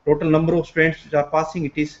 Total number of students which are passing,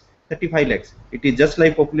 it is 35 lakhs. It is just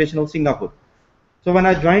like population of Singapore. So when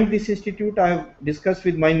I joined this institute, I have discussed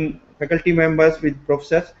with my faculty members, with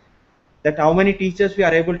professors, that how many teachers we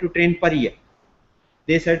are able to train per year.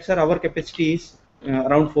 They said, sir, our capacity is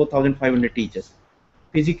around 4,500 teachers.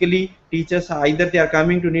 Physically, teachers either they are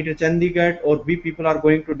coming to NITR Chandigarh, or we people are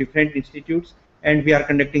going to different institutes and we are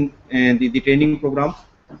conducting the training program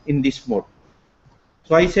in this mode.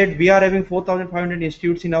 So I said we are having 4,500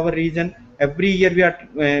 institutes in our region. Every year we are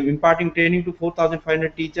imparting training to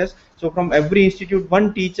 4,500 teachers. So from every institute,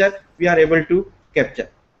 one teacher we are able to capture.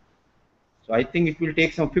 So I think it will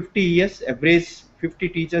take some 50 years, average 50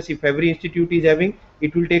 teachers. If every institute is having,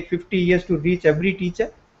 it will take 50 years to reach every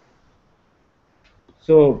teacher.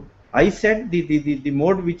 So I said the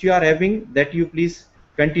mode which you are having, that you please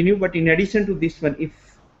continue. But in addition to this one, if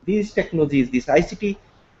these technologies, these ICT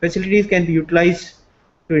facilities can be utilized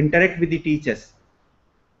to interact with the teachers,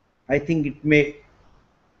 I think it may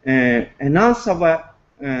enhance our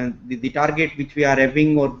the target which we are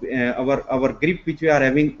having, or our grip which we are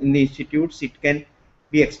having in the institutes. It can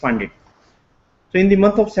be expanded. So in the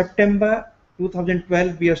month of September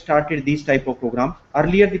 2012, we have started these type of programs.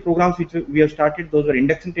 Earlier, the programs which we have started, those were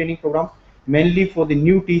induction training programs, mainly for the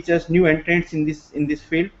new teachers, new entrants in this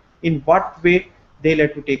field. In what way they'll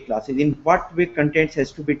have to take classes, in what way contents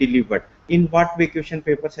has to be delivered, in what way question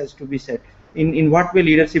papers has to be set, in what way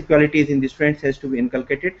leadership qualities in the students has to be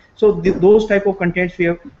inculcated. So those type of contents we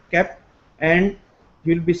have kept, and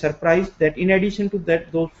you will be surprised that in addition to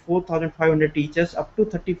that, those 4,500 teachers, up to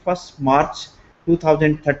 31st March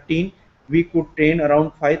 2013, we could train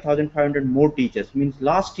around 5,500 more teachers. Means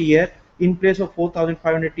last year, in place of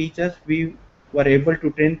 4,500 teachers, we were able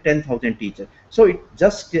to train 10,000 teachers. So it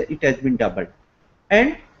has been doubled.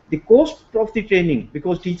 And the cost of the training,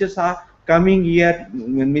 because teachers are coming here,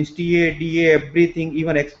 means TA, DA, everything,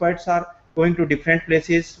 even experts are going to different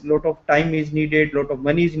places, lot of time is needed, lot of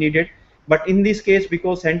money is needed. But in this case,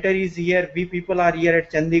 because center is here, we people are here at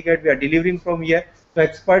Chandigarh, we are delivering from here, so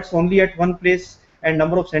experts only at one place, and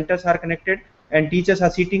number of centers are connected, and teachers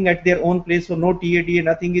are sitting at their own place, so no TA, DA,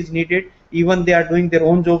 nothing is needed. Even they are doing their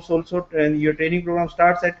own jobs also, and your training program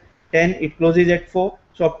starts at 10 it closes at 4.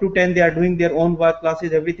 So up to 10 they are doing their own work,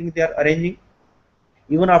 classes, everything they are arranging.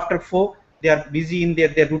 Even after 4 they are busy in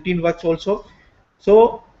their routine works also.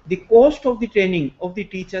 So the cost of the training of the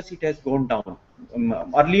teachers, it has gone down.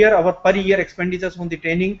 Earlier our per year expenditures on the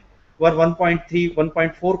training were 1.3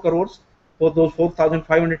 1.4 crores for those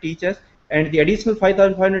 4,500 teachers, and the additional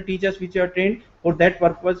 5,500 teachers which are trained for that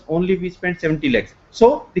purpose only we spent 70 lakhs.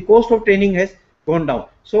 So the cost of training has gone down.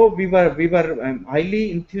 So we were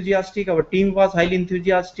highly enthusiastic, our team was highly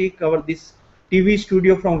enthusiastic. Our this TV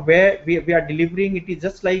studio from where we are delivering, it is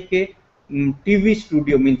just like a TV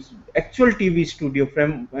studio, means actual TV studio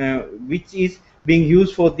from which is being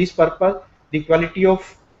used for this purpose. The quality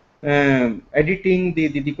of editing,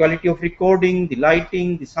 the quality of recording, the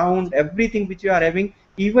lighting, the sound, everything which we are having,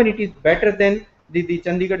 even it is better than the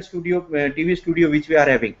Chandigarh studio, TV studio which we are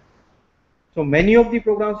having. So many of the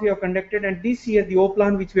programs we have conducted, and this year the O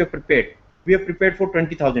plan which we have prepared for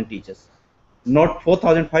 20,000 teachers, not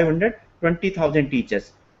 4,500, 20,000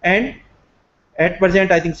 teachers. And at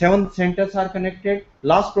present, I think 7 centers are connected.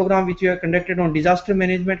 Last program which we have conducted on disaster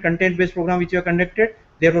management, content-based program which we have conducted,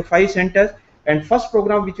 there were 5 centers. And first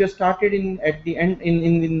program which we have started at the end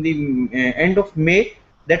in the end of May,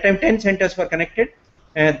 that time 10 centers were connected.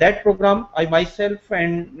 That program, I myself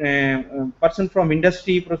and person from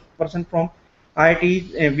industry, person from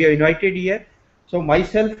IIT, we are invited here. So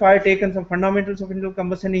myself, I have taken some fundamentals of internal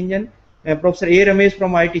combustion engine. Professor A. Ramesh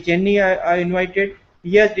from IIT Chennai, I invited.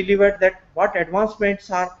 He has delivered that what advancements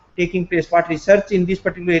are taking place, what research in this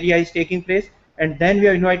particular area is taking place. And then we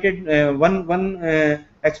have invited one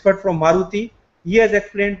expert from Maruti. He has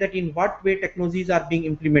explained that in what way technologies are being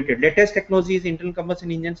implemented. Latest technologies, internal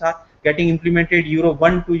combustion engines are getting implemented, Euro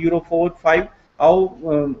 1 to Euro 4, 5, how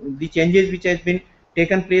the changes which has been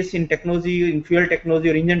taken place in technology, in fuel technology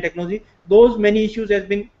or engine technology, those many issues has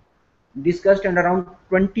been discussed, and around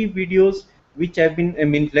 20 videos which have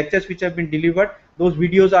been, lectures which have been delivered. Those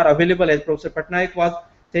videos are available, as Professor Patnaik was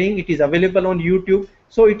saying, it is available on YouTube.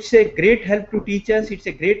 So it's a great help to teachers, it's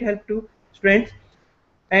a great help to students.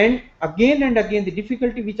 And again, the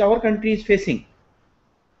difficulty which our country is facing,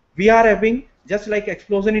 we are having just like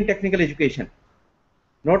explosion in technical education.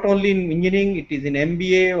 Not only in engineering, it is in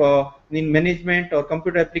MBA or in management or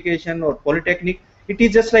computer application or polytechnic, it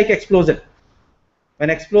is just like explosion. When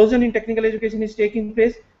explosion in technical education is taking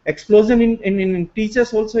place, explosion in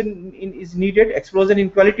teachers also is needed, explosion in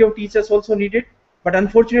quality of teachers also needed. But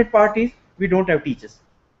unfortunate part is we don't have teachers.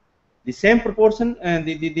 The same proportion and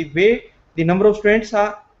the way the number of students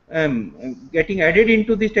are getting added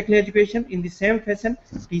into this technical education, in the same fashion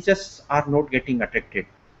teachers are not getting attracted.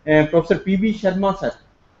 Professor P.B. Sharma sir,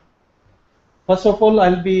 first of all, I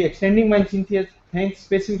will be extending my sincere thanks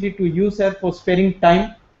specifically to you sir for sparing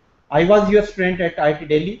time. I was your student at IIT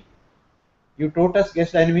Delhi. You taught us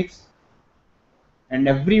gas dynamics, and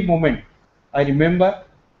every moment I remember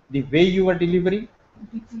the way you were delivering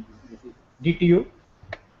DTU.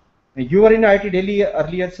 You were in IIT Delhi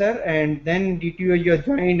earlier, sir, and then DTU you have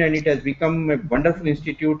joined, and it has become a wonderful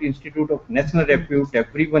institute of national repute.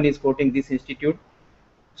 Everyone is quoting this institute.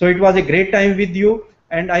 So it was a great time with you,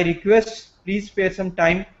 and I request please spare some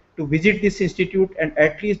time to visit this institute and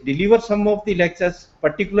at least deliver some of the lectures,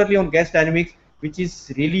 particularly on gas dynamics, which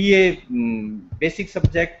is really a basic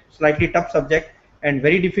subject, slightly tough subject, and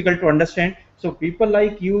very difficult to understand. So people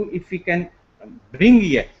like you, if we can bring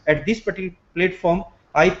here at this particular platform,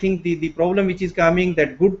 I think the problem which is coming,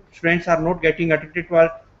 that good students are not getting attracted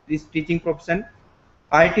to this teaching profession.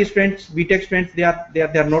 IIT students, BTech students, they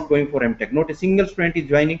are not going for MTech. Not a single student is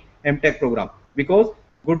joining MTech program because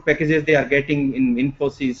good packages they are getting in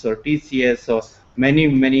Infosys or TCS or many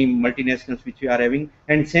multinationals which we are having.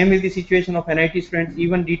 And same is the situation of NIT students,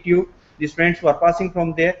 even DTU, the students who are passing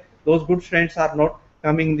from there, those good students are not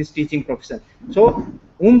coming in this teaching profession. So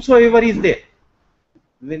whomsoever is there,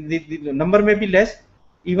 the number may be less,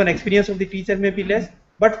 even experience of the teacher may be less,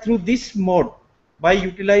 but through this mode, by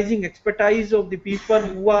utilizing expertise of the people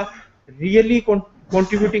who are really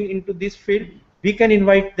contributing into this field, we can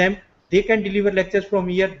invite them, they can deliver lectures from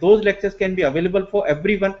here, those lectures can be available for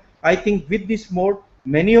everyone. I think with this mode,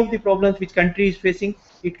 many of the problems which country is facing,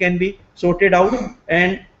 it can be sorted out.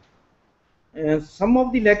 And some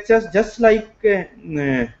of the lectures, just like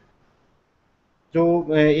जो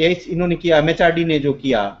इन्होंने किया, MHRD ने जो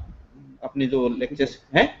किया अपने जो lectures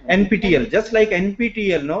हैं, NPTEL, just like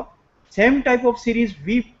NPTEL, no, same type of series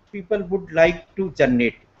we people would like to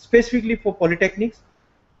generate specifically for polytechnics,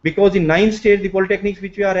 because in 9 states the polytechnics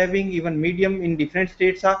which we are having, even medium in different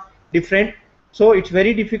states are different, so it's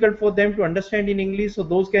very difficult for them to understand in English, so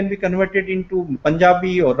those can be converted into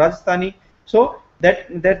Punjabi or Rajasthani. So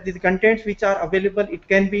that the contents which are available, it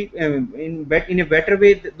can be in a better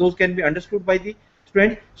way, those can be understood by the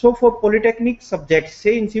students. So for polytechnic subjects,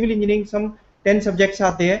 say in civil engineering, some 10 subjects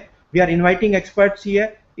are there. We are inviting experts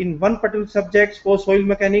here in one particular subject. For soil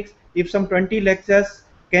mechanics, if some 20 lectures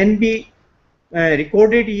can be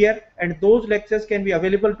recorded here, and those lectures can be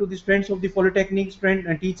available to the students of the polytechnic, students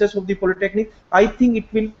and teachers of the polytechnic, I think it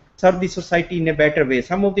will serve the society in a better way.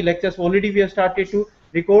 Some of the lectures already we have started to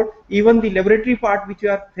record. Even the laboratory part, which we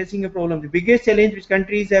are facing a problem, the biggest challenge which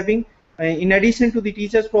country is having, in addition to the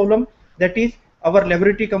teachers problem, that is our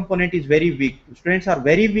laboratory component is very weak. Students are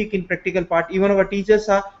very weak in practical part. Even our teachers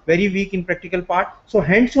are very weak in practical part. So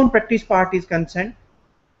hands-on practice part is concerned.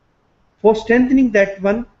 For strengthening that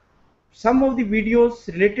one, some of the videos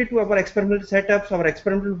related to our experimental setups, our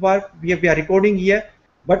experimental work, we are recording here.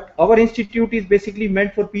 But our institute is basically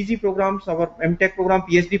meant for PG programs, our MTech program,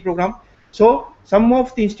 PhD program. So some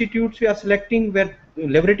of the institutes we are selecting where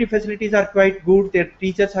laboratory facilities are quite good, their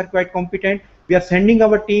teachers are quite competent. We are sending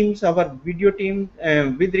our teams, our video team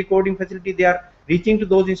with recording facility. They are reaching to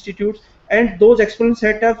those institutes, and those experimental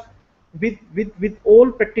setups with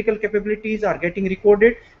all practical capabilities are getting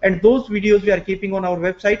recorded, and those videos we are keeping on our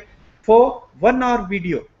website for 1 hour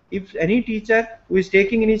video. If any teacher who is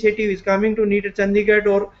taking initiative is coming to NEET at Chandigarh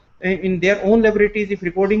or in their own laboratories, if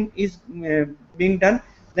recording is being done,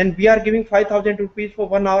 then we are giving 5,000 rupees for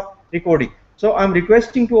 1 hour recording. So I'm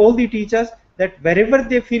requesting to all the teachers that wherever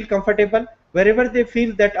they feel comfortable, wherever they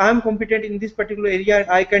feel that I'm competent in this particular area and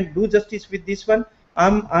I can do justice with this one,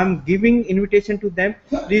 I'm giving invitation to them.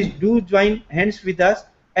 Please do join hands with us,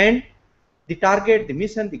 and the target, the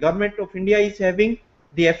mission, the government of India is having,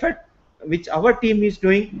 the effort which our team is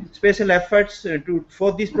doing, special efforts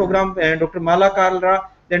for this program, Dr. Mala Kalra,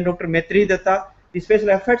 then Dr. Maitri Datta, the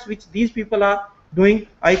special efforts which these people are doing,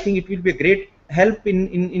 I think it will be a great help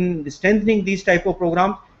in strengthening these type of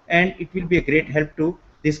programs, and it will be a great help to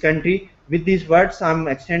this country. With these words, I'm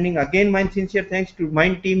extending again my sincere thanks to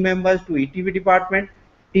my team members, to ETV department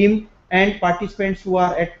team, and participants who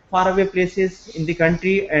are at faraway places in the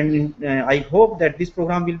country, and I hope that this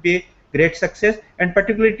program will be a great success, and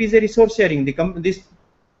particularly it is a resource sharing. The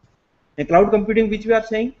cloud computing which we are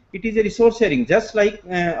saying, it is a resource sharing, just like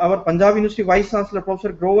our Punjab University Vice Chancellor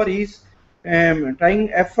Professor Grover is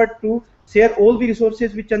trying effort to share all the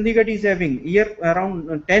resources which Chandigarh is having. Here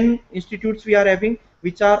around 10 institutes we are having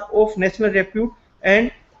which are of national repute,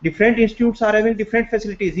 and different institutes are having different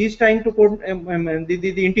facilities. He is trying to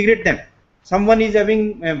integrate them. Someone is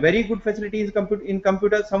having very good facilities in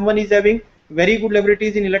computer, someone is having very good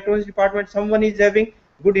laboratories in electronics department, someone is having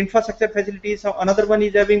good infrastructure facilities, so another one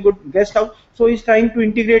is having good guest house. So he's trying to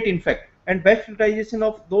integrate, in fact, and best utilization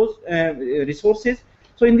of those resources.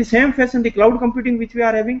 So in the same fashion, the cloud computing which we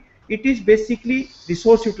are having, it is basically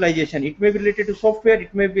resource utilization. It may be related to software,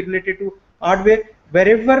 it may be related to hardware,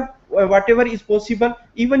 wherever whatever is possible.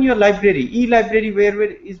 Even your library, e-library, wherever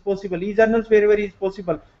is possible, e-journals wherever is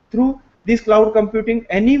possible, through this cloud computing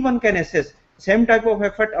anyone can access. Same type of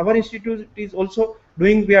effort our institute is also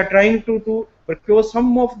doing. We are trying to procure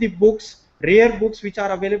some of the books, rare books which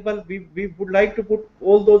are available. We would like to put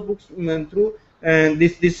all those books through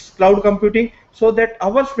this cloud computing, so that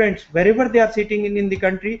our friends, wherever they are sitting in the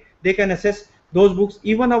country, they can access those books.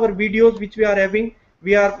 Even our videos which we are having,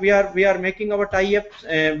 we are making our tie-ups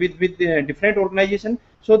with different organizations,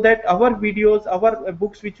 so that our videos, our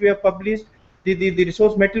books which we have published, the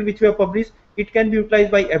resource material which we have published, it can be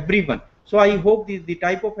utilized by everyone. So I hope the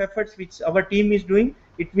type of efforts which our team is doing,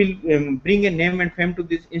 it will bring a name and fame to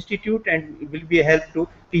this institute, and it will be a help to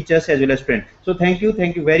teachers as well as students. So thank you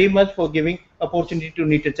very much for giving opportunity to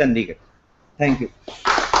NEET at Chandigarh. Thank you.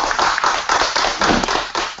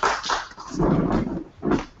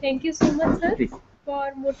 Thank you so much, sir,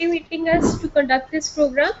 for motivating us to conduct this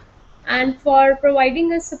program and for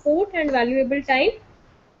providing us support and valuable time.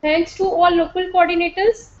 Thanks to all local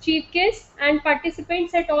coordinators, chief guests, and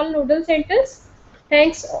participants at all nodal centers.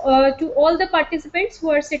 Thanks to all the participants who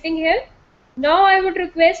are sitting here. Now I would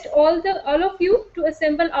request all of you to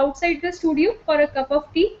assemble outside the studio for a cup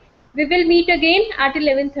of tea. We will meet again at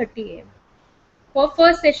 11:30 a.m. for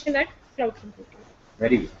first session at cloud computing.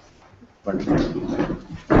 Very good. Wonderful.